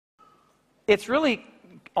It's really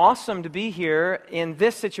awesome to be here in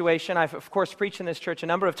this situation. I've, of course, preached in this church a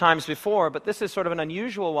number of times before, but this is sort of an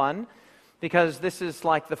unusual one because this is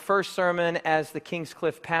like the first sermon as the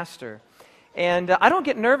Kingscliff pastor. And I don't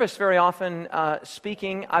get nervous very often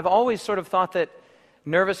speaking. I've always sort of thought that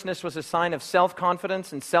nervousness was a sign of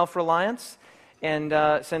self-confidence and self-reliance.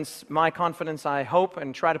 And since my confidence, I hope,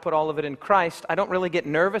 and try to put all of it in Christ, I don't really get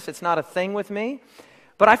nervous. It's not a thing with me.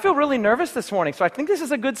 But I feel really nervous this morning, so I think this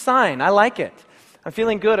is a good sign. I like it. I'm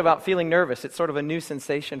feeling good about feeling nervous. It's sort of a new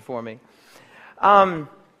sensation for me. The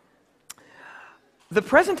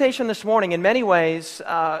presentation this morning, in many ways,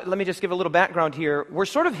 let me just give a little background here. We're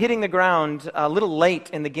sort of hitting the ground a little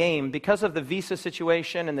late in the game because of the visa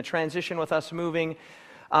situation and the transition with us moving.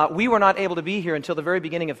 We were not able to be here until the very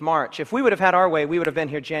beginning of March. If we would have had our way, we would have been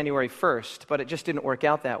here January 1st, but it just didn't work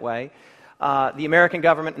out that way. The American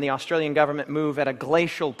government and the Australian government move at a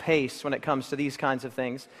glacial pace when it comes to these kinds of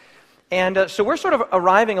things. And so we're sort of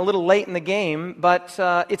arriving a little late in the game, but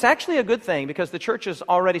it's actually a good thing because the church is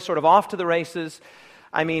already sort of off to the races.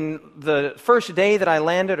 I mean, the first day that I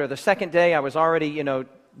landed or the second day, I was already,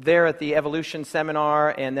 there at the Evolution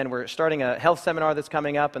Seminar, and then we're starting a health seminar that's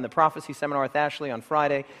coming up and the Prophecy Seminar with Ashley on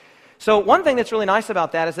Friday. So one thing that's really nice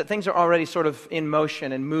about that is that things are already sort of in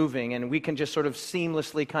motion and moving, and we can just sort of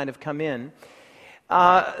seamlessly kind of come in.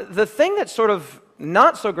 The thing that's sort of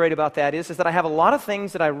not so great about that is that I have a lot of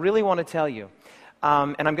things that I really want to tell you.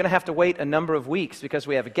 And I'm going to have to wait a number of weeks because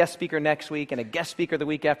we have a guest speaker next week and a guest speaker the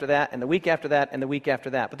week after that and the week after that and the week after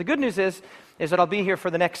that. But the good news is that I'll be here for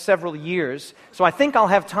the next several years. So I think I'll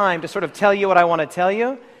have time to sort of tell you what I want to tell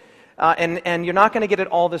you. And you're not going to get it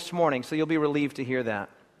all this morning, so you'll be relieved to hear that.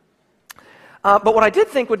 But what I did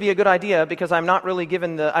think would be a good idea, because I'm not really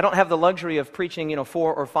I don't have the luxury of preaching,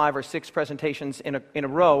 4 or 5 or 6 presentations in a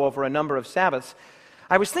row over a number of Sabbaths.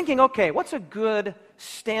 I was thinking, okay, what's a good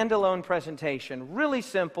standalone presentation? Really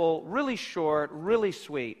simple, really short, really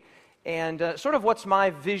sweet. And sort of what's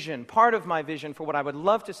my vision, part of my vision for what I would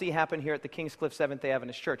love to see happen here at the Kingscliff Seventh-day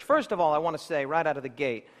Adventist Church. First of all, I want to say right out of the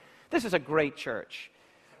gate, this is a great church.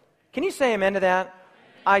 Can you say amen to that?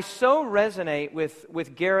 I so resonate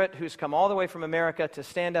with Garrett, who's come all the way from America to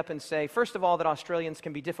stand up and say, first of all, that Australians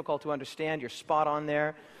can be difficult to understand. You're spot on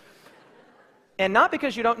there. And not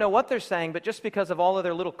because you don't know what they're saying, but just because of all of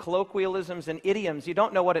their little colloquialisms and idioms. You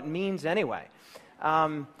don't know what it means anyway.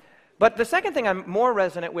 But the second thing I'm more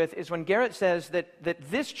resonant with is when Garrett says that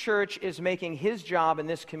this church is making his job in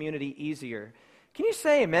this community easier. Can you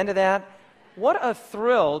say amen to that? What a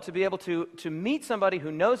thrill to be able to meet somebody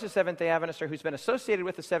who knows the Seventh-day Adventist or who's been associated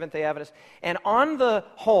with the Seventh-day Adventist. And on the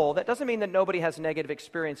whole, that doesn't mean that nobody has negative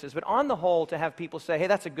experiences, but on the whole, to have people say, hey,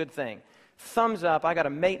 that's a good thing. Thumbs up, I got a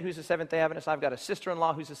mate who's a Seventh-day Adventist, I've got a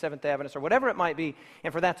sister-in-law who's a Seventh-day Adventist, or whatever it might be,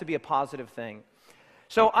 and for that to be a positive thing.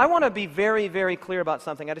 So I want to be very, very clear about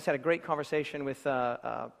something. I just had a great conversation with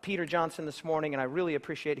Peter Johnson this morning, and I really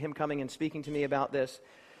appreciate him coming and speaking to me about this.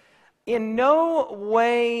 In no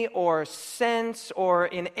way or sense or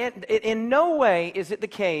in no way is it the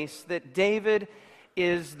case that David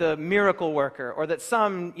is the miracle worker or that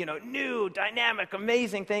some, new, dynamic,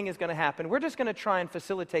 amazing thing is going to happen. We're just going to try and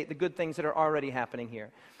facilitate the good things that are already happening here.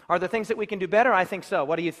 Are there things that we can do better? I think so.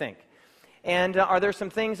 What do you think? And are there some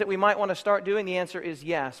things that we might want to start doing? The answer is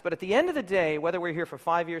yes. But at the end of the day, whether we're here for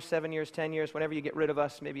 5 years, 7 years, 10 years, whenever you get rid of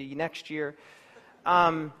us, maybe next year,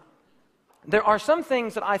 there are some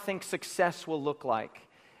things that I think success will look like.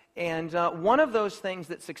 And one of those things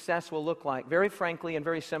that success will look like, very frankly and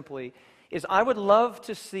very simply, is I would love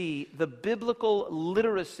to see the biblical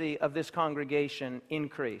literacy of this congregation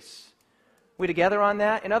increase. We together on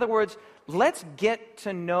that? In other words, let's get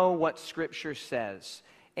to know what Scripture says.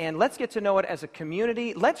 And let's get to know it as a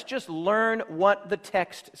community. Let's just learn what the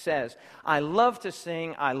text says. I love to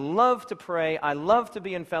sing. I love to pray. I love to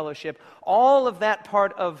be in fellowship. All of that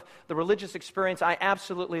part of the religious experience I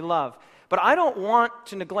absolutely love. But I don't want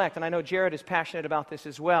to neglect, and I know Jared is passionate about this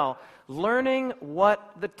as well, learning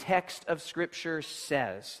what the text of Scripture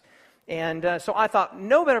says. And so I thought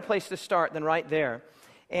no better place to start than right there.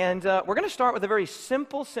 And we're going to start with a very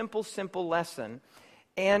simple lesson.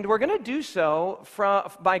 And we're going to do so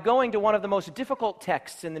by going to one of the most difficult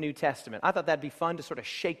texts in the New Testament. I thought that'd be fun to sort of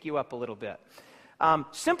shake you up a little bit.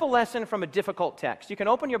 Simple lesson from a difficult text. You can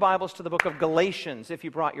open your Bibles to the book of Galatians if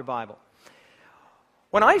you brought your Bible.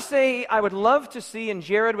 When I say I would love to see, and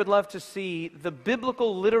Jared would love to see, the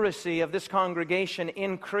biblical literacy of this congregation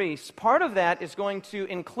increase, part of that is going to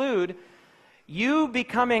include you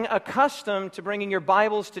becoming accustomed to bringing your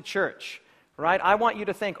Bibles to church. Right? I want you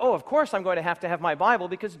to think, of course I'm going to have my Bible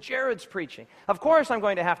because Jared's preaching. Of course I'm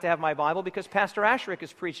going to have my Bible because Pastor Ashrick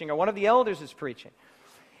is preaching or one of the elders is preaching.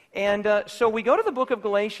 And so we go to the book of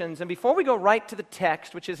Galatians, and before we go right to the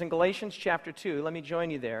text, which is in Galatians chapter 2, let me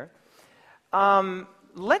join you there.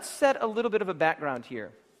 Let's set a little bit of a background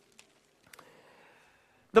here.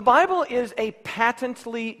 The Bible is a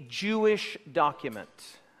patently Jewish document.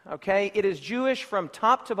 Okay, it is Jewish from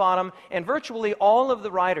top to bottom, and virtually all of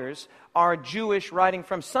the writers are Jewish, writing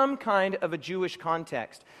from some kind of a Jewish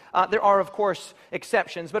context. There are, of course,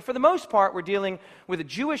 exceptions, but for the most part, we're dealing with a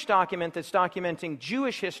Jewish document that's documenting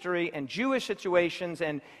Jewish history and Jewish situations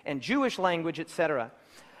and Jewish language, etc.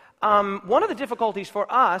 One of the difficulties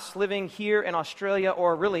for us living here in Australia,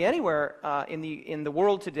 or really anywhere in the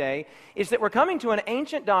world today, is that we're coming to an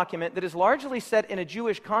ancient document that is largely set in a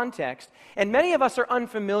Jewish context, and many of us are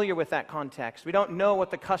unfamiliar with that context. We don't know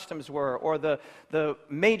what the customs were, or the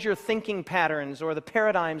major thinking patterns, or the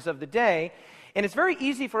paradigms of the day, and it's very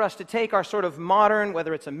easy for us to take our sort of modern,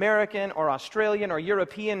 whether it's American or Australian or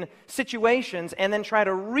European situations, and then try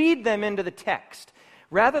to read them into the text,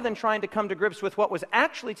 rather than trying to come to grips with what was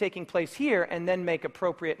actually taking place here and then make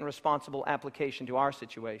appropriate and responsible application to our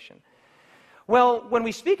situation. Well, when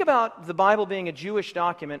we speak about the Bible being a Jewish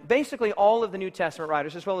document, basically all of the New Testament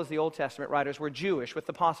writers, as well as the Old Testament writers, were Jewish, with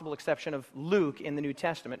the possible exception of Luke in the New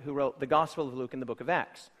Testament, who wrote the Gospel of Luke in the book of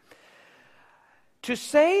Acts. To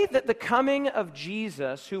say that the coming of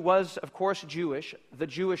Jesus, who was, of course, Jewish, the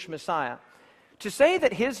Jewish Messiah, to say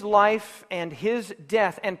that his life and his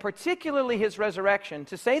death, and particularly his resurrection,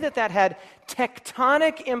 to say that that had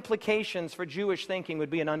tectonic implications for Jewish thinking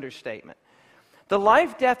would be an understatement. The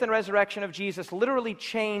life, death, and resurrection of Jesus literally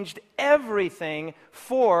changed everything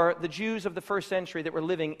for the Jews of the first century that were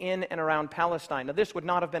living in and around Palestine. Now, this would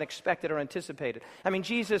not have been expected or anticipated. I mean,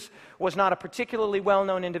 Jesus was not a particularly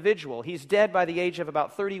well-known individual. He's dead by the age of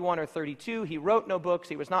about 31 or 32. He wrote no books.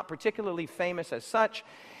 He was not particularly famous as such.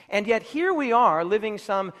 And yet here we are living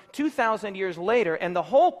some 2,000 years later, and the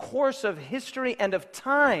whole course of history and of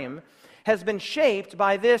time has been shaped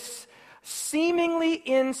by this seemingly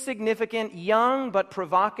insignificant, young but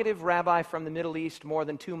provocative rabbi from the Middle East more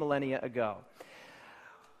than 2 millennia ago.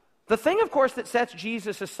 The thing, of course, that sets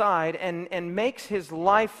Jesus aside and makes his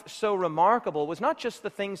life so remarkable was not just the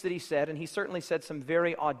things that he said, and he certainly said some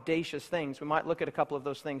very audacious things. We might look at a couple of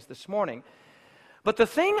those things this morning. But the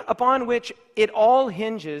thing upon which it all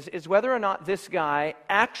hinges is whether or not this guy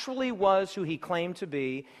actually was who he claimed to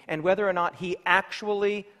be, and whether or not he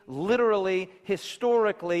actually, literally,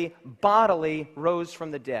 historically, bodily rose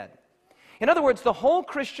from the dead. In other words, the whole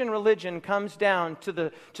Christian religion comes down to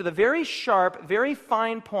the very sharp, very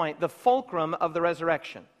fine point, the fulcrum of the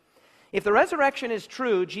resurrection. If the resurrection is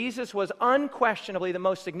true, Jesus was unquestionably the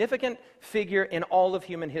most significant figure in all of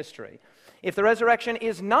human history. If the resurrection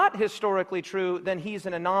is not historically true, then he's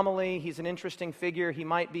an anomaly, he's an interesting figure, he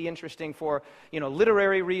might be interesting for,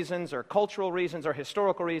 literary reasons or cultural reasons or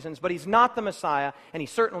historical reasons, but he's not the Messiah, and he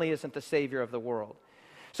certainly isn't the Savior of the world.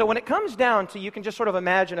 So when it comes down to, you can just sort of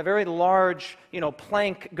imagine a very large,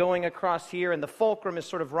 plank going across here, and the fulcrum is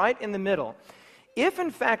sort of right in the middle. If, in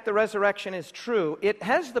fact, the resurrection is true, it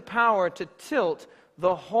has the power to tilt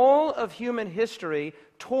the whole of human history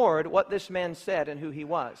toward what this man said and who he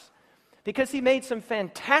was. Because he made some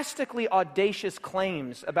fantastically audacious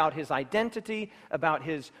claims about his identity, about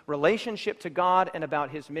his relationship to God, and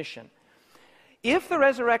about his mission. If the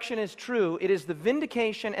resurrection is true, it is the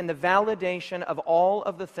vindication and the validation of all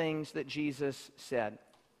of the things that Jesus said.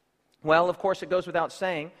 Well, of course, it goes without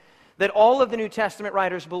saying that all of the New Testament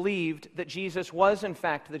writers believed that Jesus was, in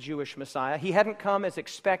fact, the Jewish Messiah. He hadn't come as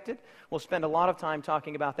expected. We'll spend a lot of time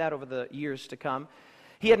talking about that over the years to come.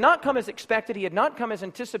 He had not come as expected, he had not come as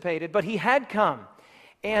anticipated, but he had come.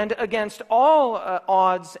 And against all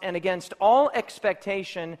odds and against all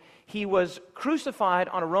expectation, he was crucified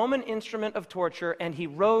on a Roman instrument of torture, and he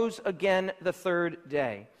rose again the third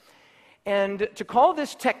day. And to call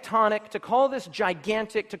this tectonic, to call this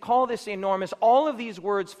gigantic, to call this enormous, all of these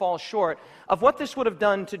words fall short of what this would have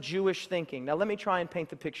done to Jewish thinking. Now let me try and paint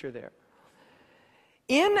the picture there.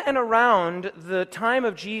 In and around the time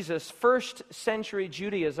of Jesus, first century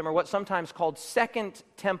Judaism, or what's sometimes called Second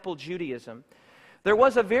Temple Judaism, there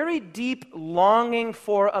was a very deep longing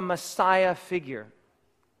for a Messiah figure.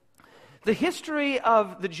 The history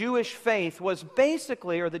of the Jewish faith was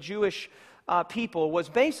basically, or the Jewish people, was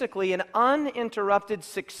basically an uninterrupted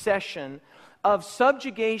succession of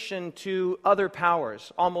subjugation to other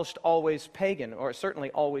powers, almost always pagan, or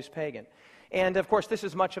certainly always pagan. And of course, this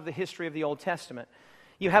is much of the history of the Old Testament.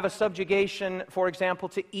 You have a subjugation, for example,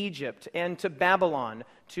 to Egypt and to Babylon,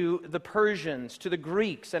 to the Persians, to the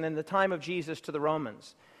Greeks, and in the time of Jesus, to the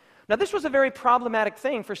Romans. Now, this was a very problematic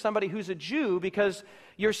thing for somebody who's a Jew, because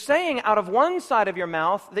you're saying out of one side of your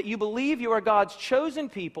mouth that you believe you are God's chosen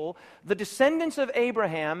people, the descendants of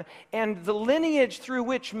Abraham, and the lineage through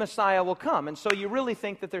which Messiah will come. And so you really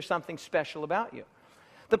think that there's something special about you.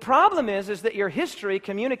 The problem is that your history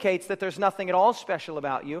communicates that there's nothing at all special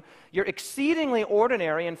about you. You're exceedingly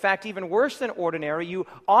ordinary. In fact, even worse than ordinary, you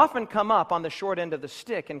often come up on the short end of the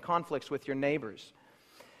stick in conflicts with your neighbors.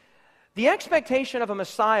 The expectation of a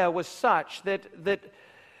Messiah was such that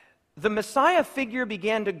the Messiah figure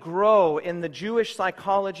began to grow in the Jewish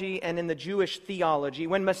psychology and in the Jewish theology.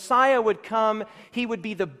 When Messiah would come, he would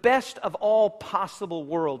be the best of all possible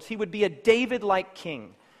worlds. He would be a David-like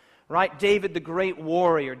king. Right? David, the great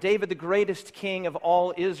warrior. David, the greatest king of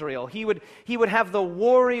all Israel. He would have the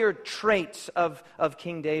warrior traits of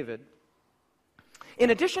King David. In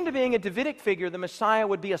addition to being a Davidic figure, the Messiah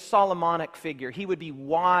would be a Solomonic figure. He would be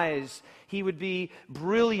wise. He would be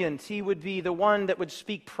brilliant. He would be the one that would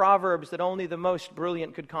speak proverbs that only the most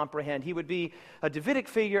brilliant could comprehend. He would be a Davidic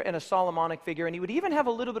figure and a Solomonic figure. And he would even have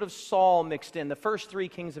a little bit of Saul mixed in. The first three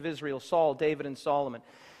kings of Israel, Saul, David, and Solomon.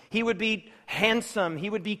 He would be handsome, he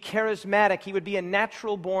would be charismatic, he would be a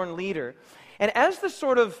natural-born leader. And as the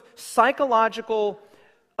sort of psychological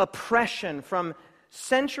oppression from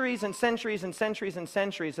centuries and centuries and centuries and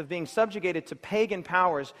centuries of being subjugated to pagan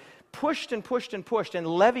powers pushed and pushed and pushed and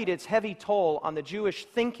levied its heavy toll on the Jewish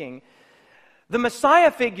thinking, the Messiah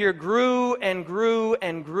figure grew and grew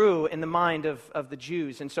and grew in the mind of the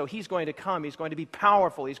Jews. And so he's going to come. He's going to be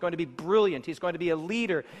powerful. He's going to be brilliant. He's going to be a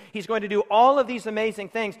leader. He's going to do all of these amazing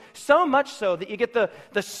things, so much so that you get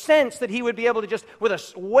the sense that he would be able to just, with a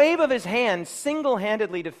wave of his hand,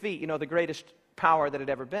 single-handedly defeat, the greatest power that had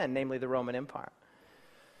ever been, namely the Roman Empire.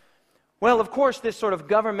 Well, of course, this sort of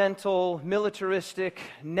governmental, militaristic,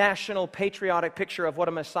 national, patriotic picture of what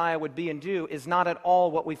a Messiah would be and do is not at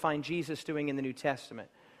all what we find Jesus doing in the New Testament.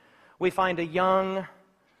 We find a young,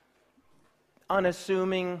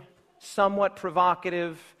 unassuming, somewhat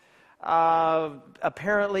provocative,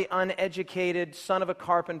 apparently uneducated son of a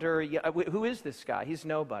carpenter. Who is this guy? He's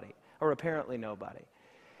nobody, or apparently nobody.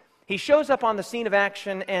 He shows up on the scene of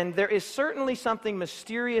action, and there is certainly something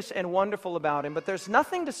mysterious and wonderful about him, but there's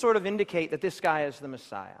nothing to sort of indicate that this guy is the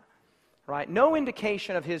Messiah, right? No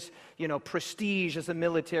indication of his, prestige as a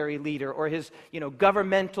military leader or his,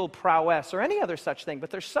 governmental prowess or any other such thing, but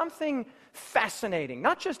there's something fascinating,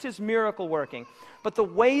 not just his miracle working, but the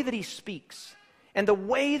way that he speaks and the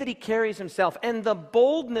way that he carries himself and the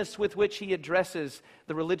boldness with which he addresses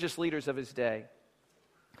the religious leaders of his day.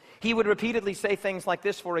 He would repeatedly say things like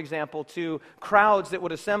this, for example, to crowds that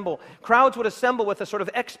would assemble. Crowds would assemble with a sort of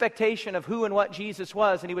expectation of who and what Jesus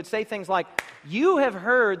was, and he would say things like, "You have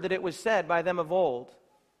heard that it was said by them of old."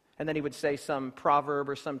 And then he would say some proverb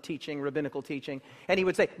or some teaching, rabbinical teaching, and he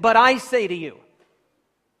would say, "But I say to you,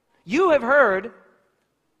 you have heard,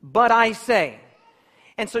 but I say."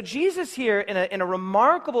 And so Jesus here, in a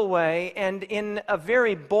remarkable way and in a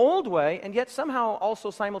very bold way, and yet somehow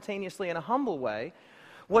also simultaneously in a humble way,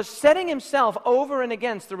 was setting himself over and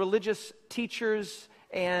against the religious teachers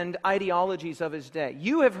and ideologies of his day.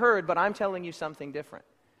 You have heard, but I'm telling you something different.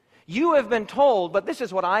 You have been told, but this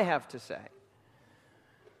is what I have to say.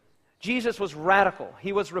 Jesus was radical,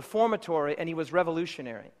 he was reformatory, and he was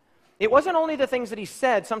revolutionary. It wasn't only the things that he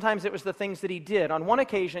said, sometimes it was the things that he did. On one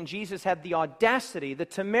occasion, Jesus had the audacity, the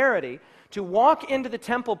temerity, to walk into the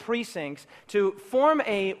temple precincts, to form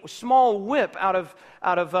a small whip out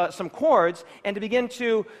of some cords, and to begin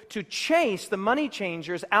to chase the money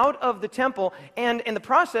changers out of the temple, and in the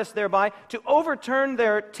process thereby to overturn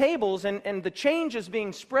their tables, and the change is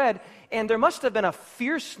being spread, and there must have been a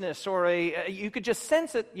fierceness or you could just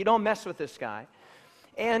sense it. You don't mess with this guy.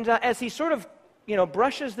 And as he sort of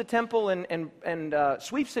brushes the temple and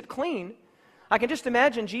sweeps it clean, I can just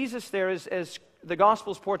imagine Jesus there as the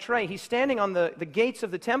Gospels portray. He's standing on the gates of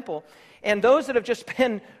the temple, and those that have just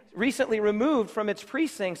been recently removed from its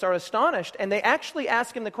precincts are astonished, and they actually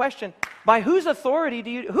ask him the question, by whose authority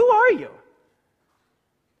who are you?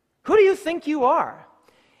 Who do you think you are?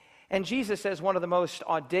 And Jesus says one of the most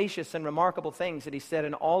audacious and remarkable things that he said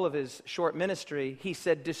in all of his short ministry. He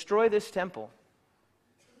said, "Destroy this temple,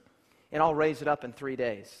 and I'll raise it up in 3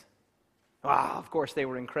 days." Wow, of course they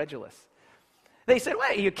were incredulous. They said,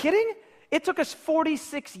 "Wait, are you kidding? It took us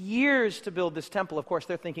 46 years to build this temple." Of course,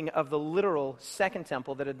 they're thinking of the literal second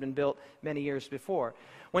temple that had been built many years before.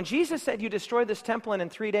 When Jesus said, "You destroy this temple, and in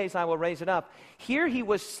 3 days I will raise it up," here he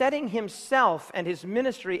was setting himself and his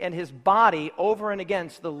ministry and his body over and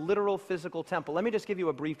against the literal physical temple. Let me just give you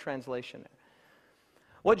a brief translation there.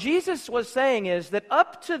 What Jesus was saying is that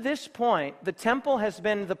up to this point, the temple has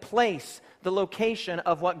been the place, the location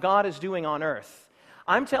of what God is doing on earth.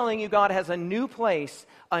 I'm telling you, God has a new place,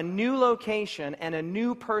 a new location, and a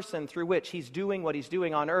new person through which He's doing what He's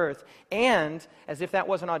doing on earth. And, as if that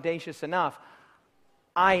wasn't audacious enough,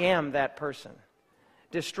 I am that person.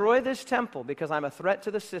 Destroy this temple because I'm a threat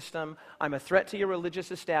to the system. I'm a threat to your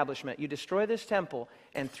religious establishment. You destroy this temple,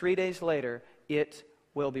 and 3 days later, it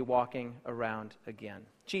will be walking around again.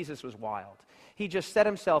 Jesus was wild. He just set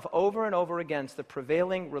himself over and over against the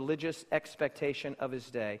prevailing religious expectation of his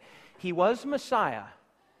day. He was Messiah,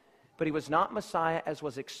 but he was not Messiah as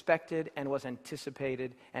was expected and was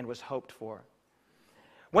anticipated and was hoped for.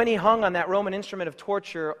 When he hung on that Roman instrument of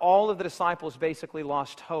torture, all of the disciples basically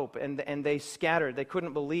lost hope, and they scattered. They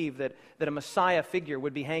couldn't believe that a Messiah figure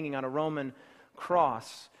would be hanging on a Roman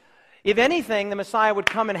cross. If anything, the Messiah would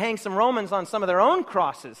come and hang some Romans on some of their own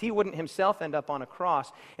crosses. He wouldn't himself end up on a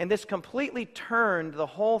cross. And this completely turned the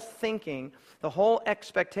whole thinking, the whole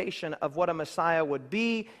expectation of what a Messiah would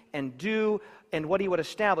be and do and what he would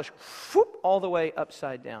establish, all the way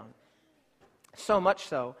upside down. So much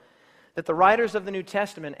so that the writers of the New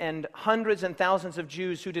Testament and hundreds and thousands of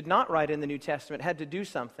Jews who did not write in the New Testament had to do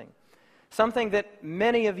something. Something that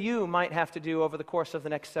many of you might have to do over the course of the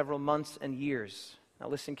next several months and years. Now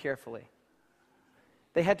listen carefully.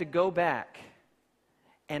 They had to go back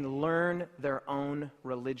and learn their own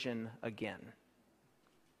religion again.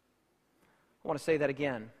 I want to say that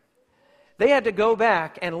again. They had to go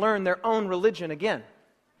back and learn their own religion again.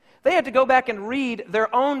 They had to go back and read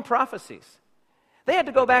their own prophecies. They had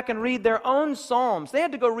to go back and read their own psalms. They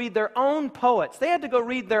had to go read their own poets. They had to go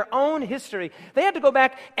read their own history. They had to go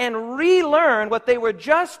back and relearn what they were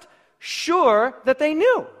just sure that they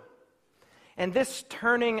knew. And this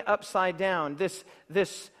turning upside down,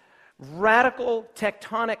 this radical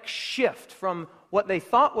tectonic shift from what they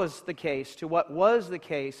thought was the case to what was the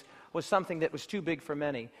case was something that was too big for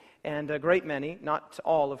many. And a great many, not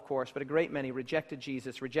all of course, but a great many rejected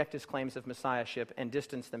Jesus, rejected his claims of messiahship, and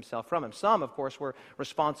distanced themselves from him. Some, of course, were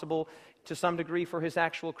responsible to some degree for his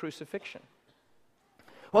actual crucifixion.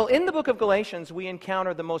 Well, in the book of Galatians, we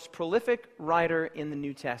encounter the most prolific writer in the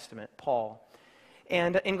New Testament, Paul.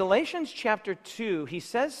 And in Galatians chapter 2, he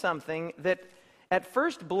says something that at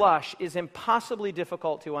first blush is impossibly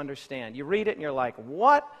difficult to understand. You read it and you're like,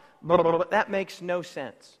 what? That makes no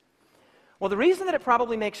sense. Well, the reason that it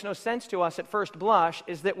probably makes no sense to us at first blush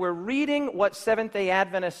is that we're reading what Seventh-day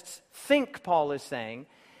Adventists think Paul is saying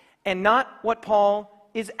and not what Paul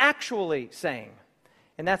is actually saying.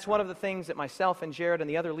 And that's one of the things that myself and Jared and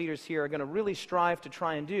the other leaders here are going to really strive to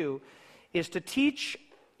try and do, is to teach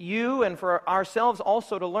you and for ourselves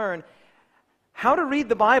also to learn how to read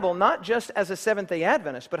the Bible, not just as a Seventh-day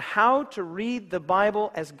Adventist, but how to read the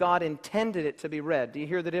Bible as God intended it to be read. Do you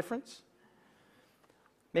hear the difference?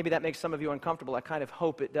 Maybe that makes some of you uncomfortable. I kind of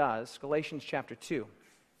hope it does. Galatians chapter 2,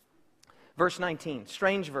 verse 19.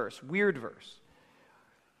 Strange verse, weird verse.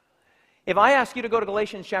 If I ask you to go to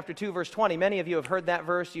Galatians chapter 2, verse 20, many of you have heard that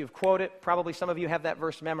verse, you've quoted it, probably some of you have that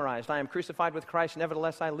verse memorized. I am crucified with Christ,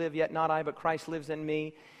 nevertheless I live, yet not I, but Christ lives in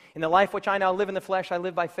me. In the life which I now live in the flesh, I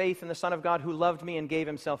live by faith in the Son of God who loved me and gave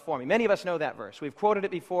himself for me. Many of us know that verse. We've quoted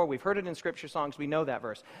it before, we've heard it in scripture songs, we know that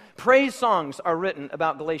verse. Praise songs are written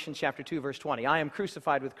about Galatians chapter 2, verse 20. I am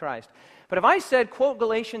crucified with Christ. But if I said, quote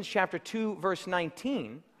Galatians chapter 2, verse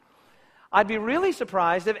 19, I'd be really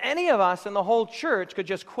surprised if any of us in the whole church could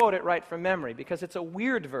just quote it right from memory, because it's a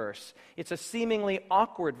weird verse. It's a seemingly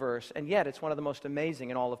awkward verse, and yet it's one of the most amazing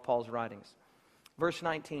in all of Paul's writings. Verse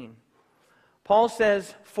 19. Paul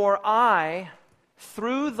says, "For I,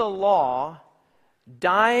 through the law,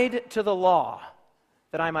 died to the law,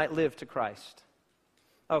 that I might live to Christ."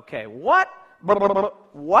 Okay, what?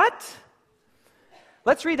 What?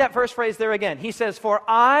 Let's read that first phrase there again. He says, "For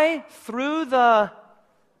I, through the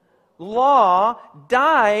law,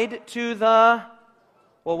 died to the..."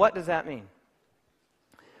 Well, what does that mean?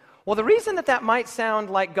 Well, the reason that might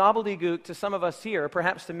sound like gobbledygook to some of us here,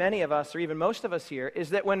 perhaps to many of us or even most of us here,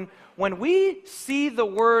 is that when we see the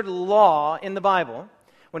word law in the Bible,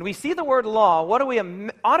 when we see the word law, what do we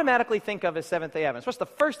automatically think of as Seventh-day Adventists? What's the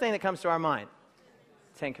first thing that comes to our mind?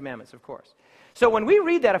 Ten Commandments, of course. So when we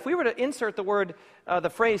read that, if we were to insert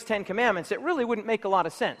the phrase Ten Commandments, it really wouldn't make a lot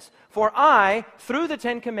of sense. For I, through the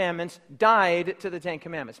Ten Commandments, died to the Ten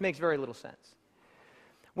Commandments. Makes very little sense.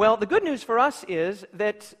 Well, the good news for us is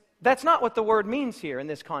that that's not what the word means here in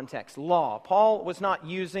this context, law. Paul was not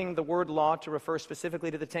using the word law to refer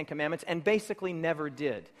specifically to the Ten Commandments, and basically never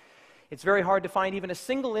did. It's very hard to find even a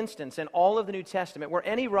single instance in all of the New Testament where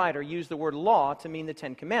any writer used the word law to mean the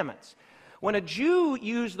Ten Commandments. When a Jew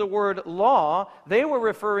used the word law, they were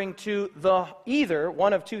referring to either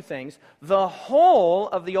one of two things, the whole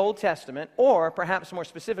of the Old Testament, or perhaps more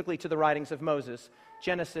specifically to the writings of Moses,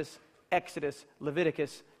 Genesis, Exodus,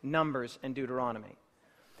 Leviticus, Numbers, and Deuteronomy.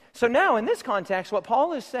 So now, in this context, what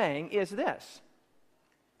Paul is saying is this: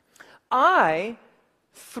 I,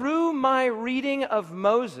 through my reading of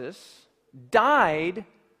Moses, died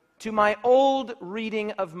to my old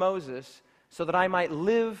reading of Moses so that I might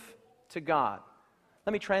live to God.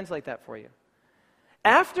 Let me translate that for you.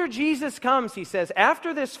 After Jesus comes, he says,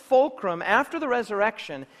 after this fulcrum, after the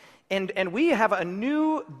resurrection, and we have a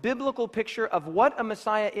new biblical picture of what a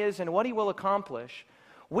Messiah is and what he will accomplish,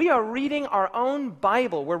 we are reading our own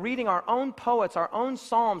Bible. We're reading our own poets, our own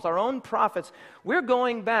Psalms, our own prophets. We're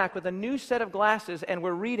going back with a new set of glasses and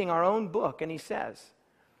we're reading our own book. And he says,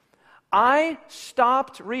 I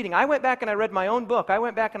stopped reading. I went back and I read my own book. I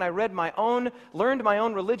went back and I learned my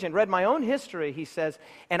own religion, read my own history, he says,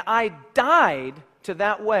 and I died to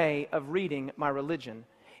that way of reading my religion.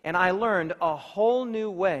 And I learned a whole new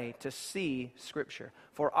way to see Scripture.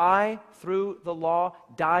 For I, through the law,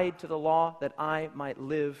 died to the law that I might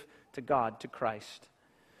live to God, to Christ.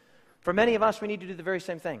 For many of us, we need to do the very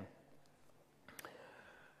same thing.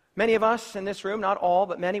 Many of us in this room, not all,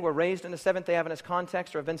 but many, were raised in the Seventh-day Adventist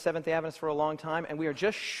context or have been Seventh-day Adventists for a long time, and we are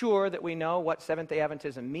just sure that we know what Seventh-day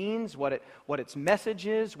Adventism means, what its message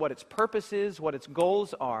is, what its purpose is, what its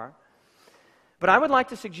goals are. But I would like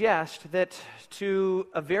to suggest that to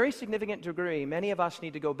a very significant degree, many of us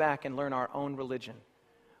need to go back and learn our own religion.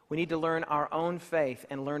 We need to learn our own faith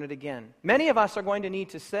and learn it again. Many of us are going to need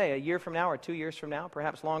to say, a year from now or 2 years from now,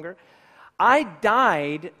 perhaps longer, I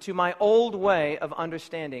died to my old way of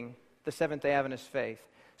understanding the Seventh-day Adventist faith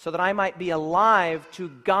so that I might be alive to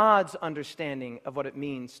God's understanding of what it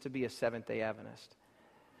means to be a Seventh-day Adventist.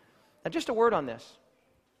 Now, just a word on this.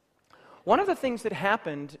 One of the things that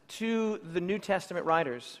happened to the New Testament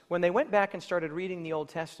writers when they went back and started reading the Old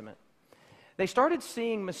Testament, they started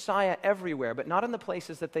seeing Messiah everywhere, but not in the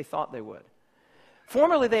places that they thought they would.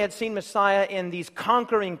 Formerly, they had seen Messiah in these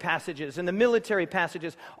conquering passages, in the military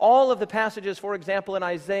passages, all of the passages, for example, in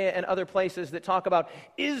Isaiah and other places that talk about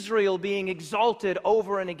Israel being exalted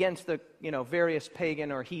over and against the various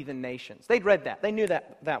pagan or heathen nations. They'd read that. They knew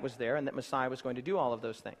that was there and that Messiah was going to do all of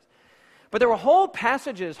those things. But there were whole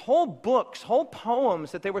passages, whole books, whole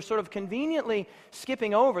poems that they were sort of conveniently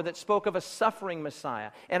skipping over that spoke of a suffering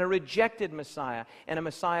Messiah and a rejected Messiah and a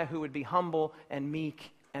Messiah who would be humble and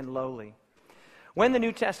meek and lowly. When the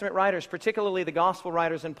New Testament writers, particularly the gospel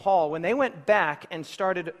writers and Paul, when they went back and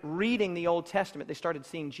started reading the Old Testament, they started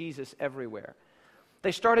seeing Jesus everywhere.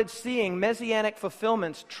 They started seeing messianic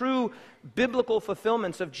fulfillments, true biblical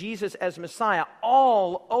fulfillments of Jesus as Messiah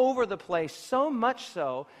all over the place, so much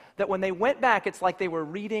so that when they went back, it's like they were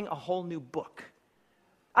reading a whole new book.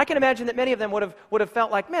 I can imagine that many of them would have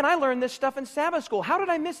felt like, man, I learned this stuff in Sabbath school. How did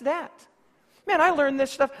I miss that? Man, I learned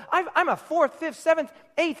this stuff. I'm a 4th, 5th, 7th,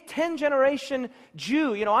 8th, 10th generation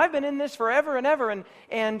Jew. I've been in this forever and ever,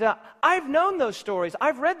 and I've known those stories.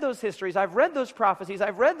 I've read those histories. I've read those prophecies.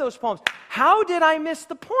 I've read those poems. How did I miss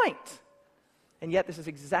the point? And yet this is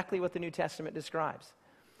exactly what the New Testament describes.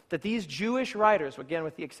 That these Jewish writers, again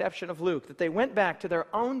with the exception of Luke, that they went back to their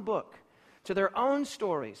own book, to their own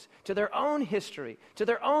stories, to their own history, to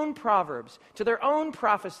their own proverbs, to their own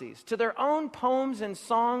prophecies, to their own poems and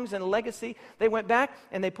songs and legacy. They went back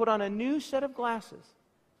and they put on a new set of glasses.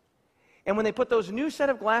 And when they put those new set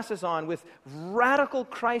of glasses on with radical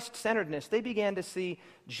Christ-centeredness, they began to see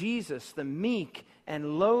Jesus, the meek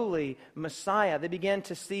and lowly Messiah. They began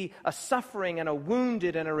to see a suffering and a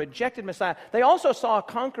wounded and a rejected Messiah. They also saw a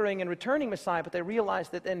conquering and returning Messiah, but they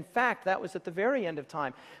realized that in fact that was at the very end of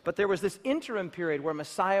time. But there was this interim period where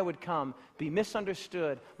Messiah would come, be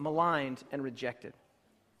misunderstood, maligned, and rejected.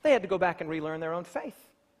 They had to go back and relearn their own faith.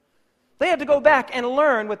 They had to go back and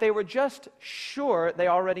learn what they were just sure they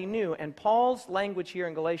already knew. And Paul's language here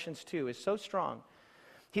in Galatians 2 is so strong.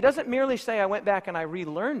 He doesn't merely say, I went back and I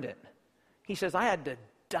relearned it. He says, I had to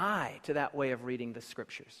die to that way of reading the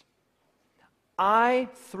Scriptures. I,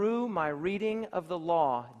 through my reading of the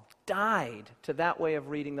law, died to that way of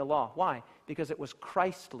reading the law. Why? Because it was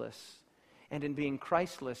Christless. And in being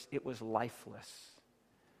Christless, it was lifeless.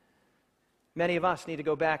 Many of us need to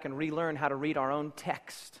go back and relearn how to read our own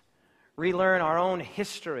text. Relearn our own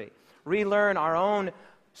history, relearn our own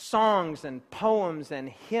songs and poems and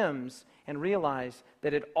hymns, and realize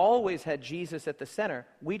that it always had Jesus at the center.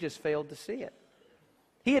 We just failed to see it.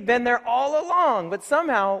 He had been there all along, but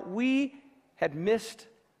somehow we had missed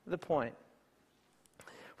the point.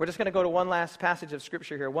 We're just going to go to one last passage of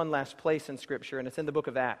Scripture here, one last place in Scripture, and it's in the book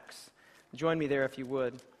of Acts. Join me there if you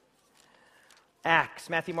would. Acts.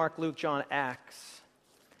 Matthew, Mark, Luke, John, Acts.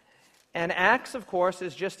 And Acts, of course,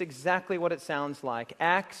 is just exactly what it sounds like.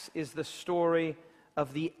 Acts is the story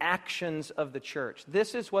of the actions of the church.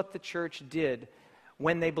 This is what the church did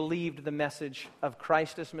when they believed the message of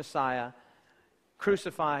Christ as Messiah,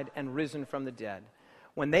 crucified and risen from the dead.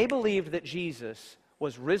 When they believed that Jesus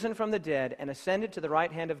was risen from the dead and ascended to the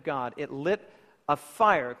right hand of God, it lit a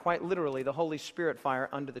fire, quite literally, the Holy Spirit fire,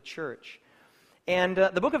 under the church. And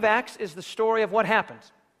the book of Acts is the story of what happened.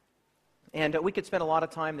 And we could spend a lot of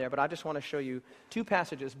time there, but I just want to show you two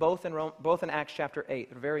passages, both in Acts chapter 8.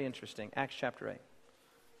 They're very interesting. Acts chapter 8.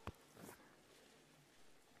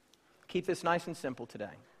 Keep this nice and simple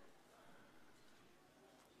today.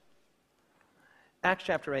 Acts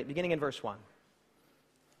chapter 8, beginning in verse 1.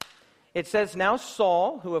 It says, "Now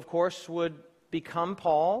Saul," who of course would become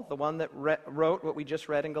Paul, the one that wrote what we just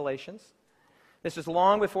read in Galatians. This is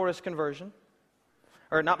long before his conversion.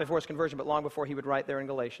 Or not before his conversion, but long before he would write there in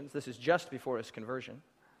Galatians. This is just before his conversion.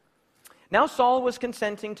 "Now Saul was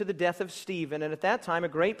consenting to the death of Stephen, and at that time a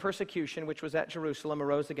great persecution which was at Jerusalem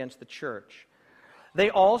arose against the church. They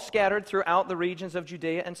all scattered throughout the regions of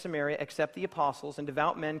Judea and Samaria except the apostles, and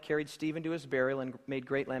devout men carried Stephen to his burial and made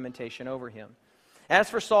great lamentation over him. As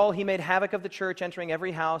for Saul, he made havoc of the church, entering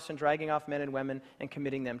every house and dragging off men and women and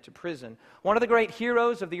committing them to prison." One of the great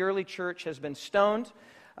heroes of the early church has been stoned.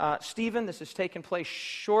 Stephen. This has taken place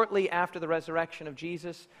shortly after the resurrection of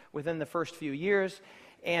Jesus, within the first few years.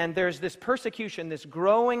 And there's this persecution, this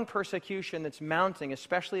growing persecution that's mounting,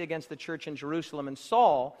 especially against the church in Jerusalem. And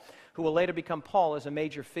Saul, who will later become Paul, is a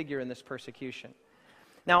major figure in this persecution.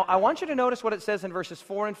 Now, I want you to notice what it says in verses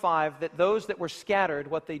 4 and 5, that those that were scattered,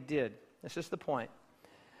 what they did. This is the point.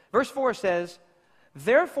 Verse 4 says,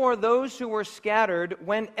 "Therefore those who were scattered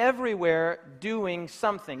went everywhere doing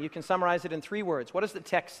something." You can summarize it in 3 words. What does the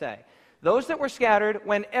text say? Those that were scattered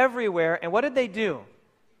went everywhere, and what did they do?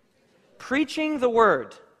 Preaching the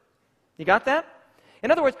word. You got that?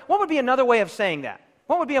 In other words, what would be another way of saying that?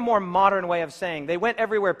 What would be a more modern way of saying they went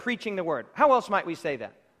everywhere preaching the word? How else might we say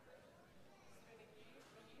that?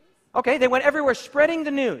 Okay, they went everywhere spreading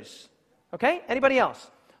the news. Okay, anybody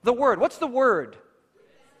else? The word. What's the word?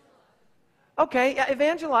 Okay, yeah,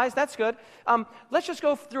 evangelize, that's good. Let's just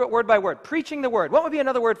go through it word by word. Preaching the word. What would be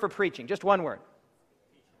another word for preaching? Just one word.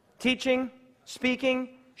 Teaching,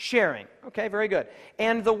 speaking, sharing. Okay, very good.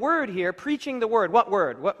 And the word here, preaching the word. What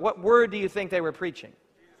word? What word do you think they were preaching?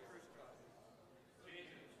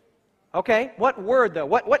 Okay, what word though?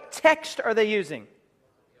 What text are they using?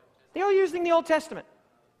 They are using the Old Testament.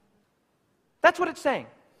 That's what it's saying.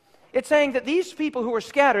 It's saying that these people who were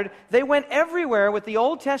scattered, they went everywhere with the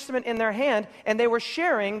Old Testament in their hand, and they were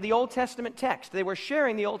sharing the Old Testament text. They were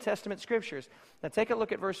sharing the Old Testament scriptures. Now take a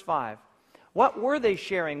look at verse 5. What were they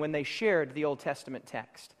sharing when they shared the Old Testament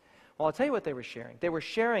text? Well, I'll tell you what they were sharing. They were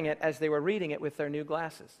sharing it as they were reading it with their new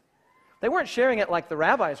glasses. They weren't sharing it like the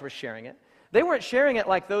rabbis were sharing it. They weren't sharing it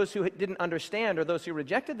like those who didn't understand or those who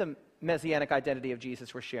rejected the messianic identity of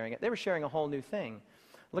Jesus were sharing it. They were sharing a whole new thing.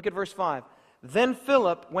 Look at verse 5. "Then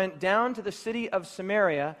Philip went down to the city of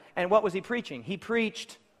Samaria," and what was he preaching? He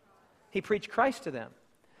preached Christ to them.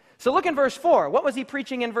 So look in verse 4. What was he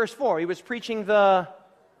preaching in verse 4? He was preaching the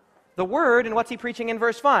word, and what's he preaching in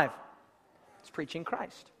verse 5? He's preaching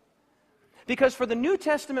Christ. Because for the New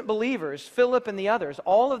Testament believers, Philip and the others,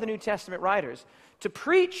 all of the New Testament writers, to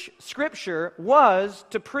preach Scripture was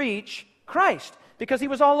to preach Christ, because he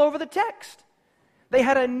was all over the text. They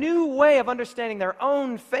had a new way of understanding their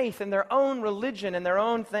own faith and their own religion and their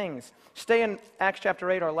own things. Stay in Acts chapter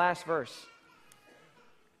 8, our last verse.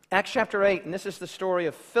 Acts chapter 8, and this is the story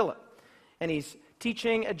of Philip. And he's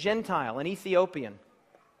teaching a Gentile, an Ethiopian.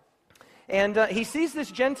 And he sees this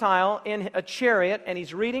Gentile in a chariot, and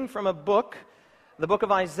he's reading from a book, the book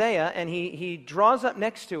of Isaiah, and he draws up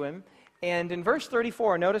next to him. And in verse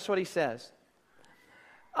 34, notice what he says.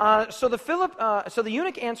 So the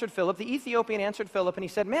eunuch answered Philip, the Ethiopian answered Philip, and he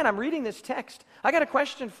said, "Man, I'm reading this text. I got a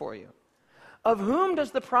question for you. Of whom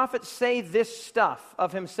does the prophet say this stuff?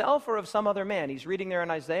 Of himself or of some other man?" He's reading there in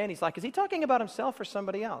Isaiah, and he's like, is he talking about himself or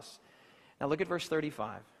somebody else? Now look at verse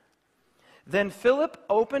 35. "Then Philip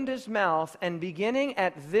opened his mouth, and beginning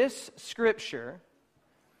at this scripture,"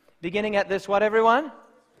 beginning at this what, everyone?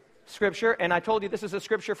 Scripture. And I told you this is a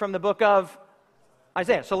scripture from the book of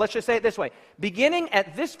Isaiah. So let's just say it this way. Beginning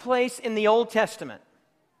at this place in the Old Testament,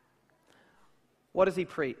 what does he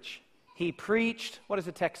preach? He preached, what does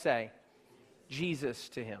the text say? Jesus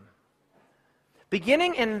to him.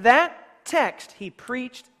 Beginning in that text, he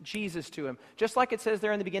preached Jesus to him. Just like it says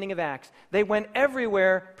there in the beginning of Acts. They went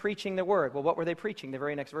everywhere preaching the word. Well, what were they preaching? The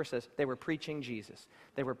very next verse says, they were preaching Jesus.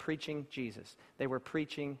 They were preaching Jesus. They were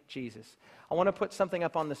preaching Jesus. I want to put something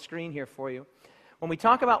up on the screen here for you. When we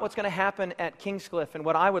talk about what's going to happen at Kingscliff and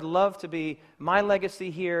what I would love to be my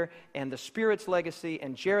legacy here and the Spirit's legacy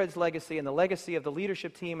and Jared's legacy and the legacy of the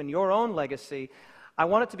leadership team and your own legacy, I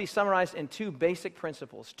want it to be summarized in two basic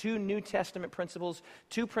principles, two New Testament principles,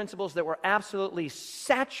 two principles that were absolutely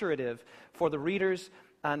saturative for the readers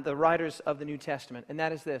and the writers of the New Testament. And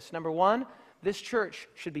that is this. Number one, this church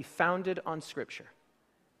should be founded on Scripture.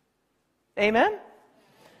 Amen?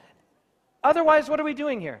 Otherwise, what are we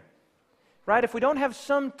doing here? Right? If we don't have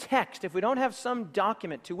some text, if we don't have some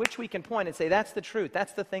document to which we can point and say, that's the truth,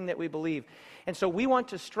 that's the thing that we believe. And so we want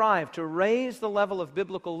to strive to raise the level of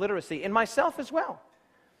biblical literacy, and myself as well,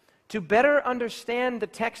 to better understand the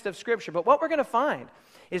text of Scripture. But what we're going to find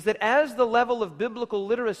is that as the level of biblical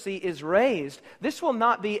literacy is raised, this will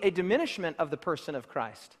not be a diminishment of the person of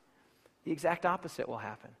Christ. The exact opposite will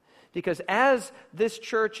happen. Because as this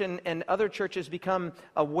church and other churches become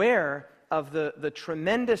aware of the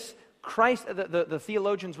tremendous Christ, the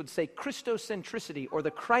theologians would say Christocentricity, or the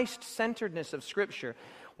Christ-centeredness of Scripture.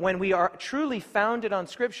 When we are truly founded on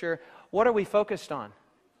Scripture, what are we focused on?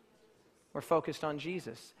 We're focused on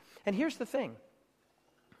Jesus. And here's the thing.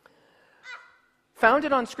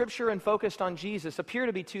 Founded on Scripture and focused on Jesus appear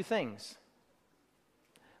to be two things.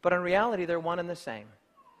 But in reality, they're one and the same.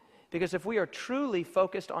 Because if we are truly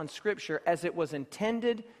focused on Scripture as it was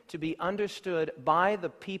intended to be understood by the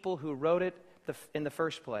people who wrote it in the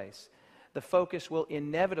first place, the focus will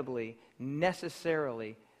inevitably,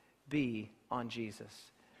 necessarily be on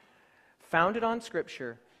Jesus. Founded on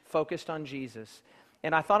Scripture, focused on Jesus.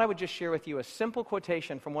 And I thought I would just share with you a simple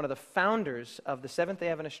quotation from one of the founders of the Seventh-day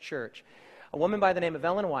Adventist Church, a woman by the name of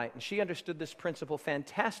Ellen White, and she understood this principle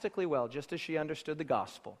fantastically well, just as she understood the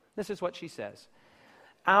gospel. This is what she says.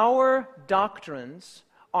 Our doctrines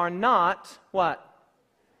are not, what?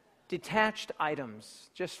 Detached items,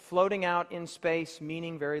 just floating out in space,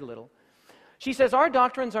 meaning very little. She says, our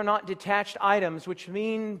doctrines are not detached items, which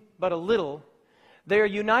mean but a little. They are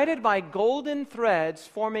united by golden threads,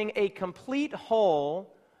 forming a complete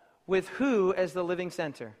whole, with who as the living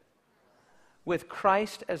center? With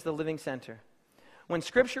Christ as the living center. When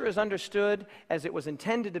Scripture is understood as it was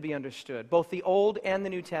intended to be understood, both the Old and the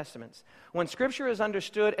New Testaments, when Scripture is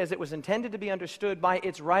understood as it was intended to be understood by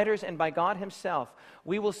its writers and by God Himself,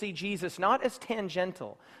 we will see Jesus not as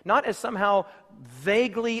tangential, not as somehow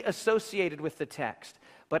vaguely associated with the text,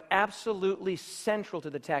 but absolutely central to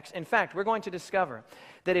the text. In fact, we're going to discover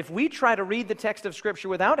that if we try to read the text of Scripture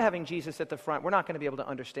without having Jesus at the front, we're not going to be able to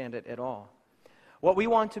understand it at all. What we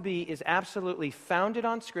want to be is absolutely founded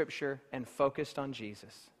on Scripture and focused on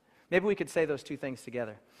Jesus. Maybe we could say those two things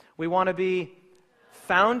together. We want to be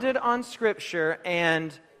founded on Scripture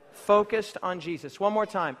and focused on Jesus. One more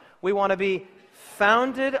time. We want to be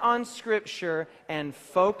founded on Scripture and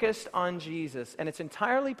focused on Jesus. And it's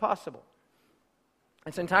entirely possible.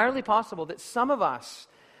 It's entirely possible that some of us,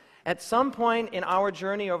 at some point in our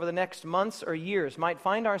journey over the next months or years, might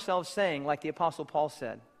find ourselves saying, like the Apostle Paul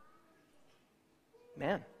said,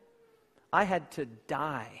 man, I had to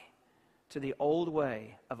die to the old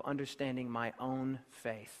way of understanding my own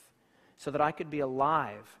faith so that I could be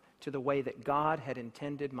alive to the way that God had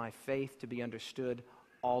intended my faith to be understood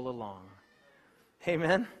all along.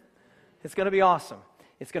 Amen? It's going to be awesome.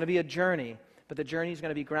 It's going to be a journey, but the journey is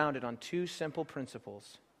going to be grounded on two simple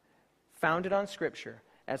principles. Founded on Scripture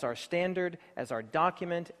as our standard, as our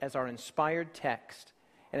document, as our inspired text.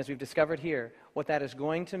 And as we've discovered here, what that is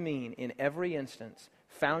going to mean in every instance,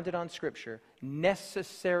 founded on Scripture,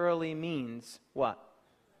 necessarily means what?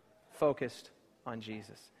 Focused on Jesus.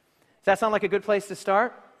 Does that sound like a good place to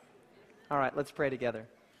start? All right, let's pray together.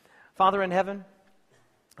 Father in heaven,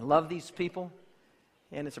 I love these people,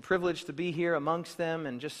 and it's a privilege to be here amongst them,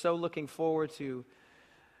 and just so looking forward to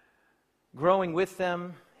growing with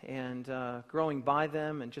them and growing by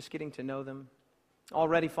them and just getting to know them.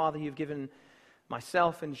 Already, Father, you've given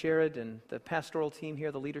myself and Jared and the pastoral team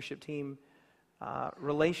here, the leadership team,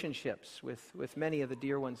 relationships with many of the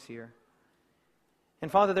dear ones here.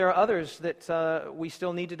 And Father, there are others that we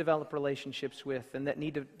still need to develop relationships with and that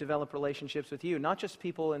need to develop relationships with you. Not just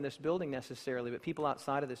people in this building necessarily, but people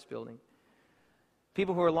outside of this building.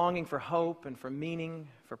 People who are longing for hope and for meaning,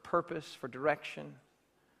 for purpose, for direction,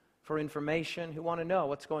 for information, who want to know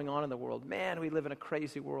what's going on in the world. Man, we live in a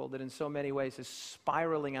crazy world that in so many ways is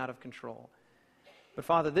spiraling out of control. But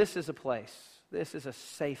Father, this is a place. This is a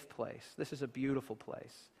safe place. This is a beautiful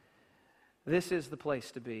place. This is the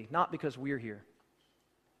place to be, not because we're here,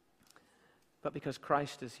 but because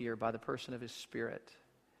Christ is here by the person of His Spirit.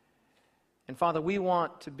 And Father, we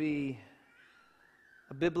want to be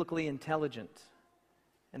a biblically intelligent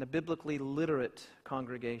and a biblically literate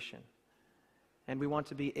congregation. And we want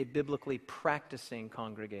to be a biblically practicing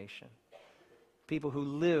congregation. People who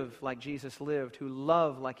live like Jesus lived, who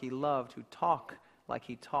love like He loved, who talk like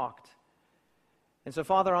He talked. And so,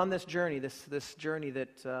 Father, on this journey, this journey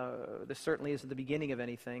that this certainly isn't the beginning of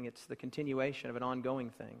anything, it's the continuation of an ongoing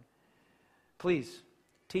thing. Please,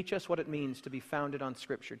 teach us what it means to be founded on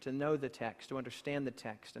Scripture, to know the text, to understand the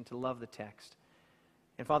text, and to love the text.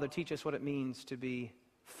 And Father, teach us what it means to be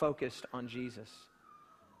focused on Jesus,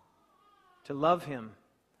 to love Him,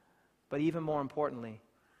 but even more importantly,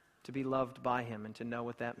 to be loved by Him and to know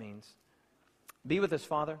what that means. Be with us,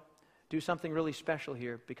 Father. Do something really special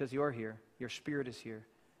here because You're here, Your Spirit is here,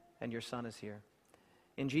 and Your Son is here.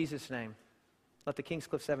 In Jesus' name, let the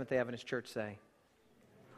Kingscliff Seventh-day Adventist Church say,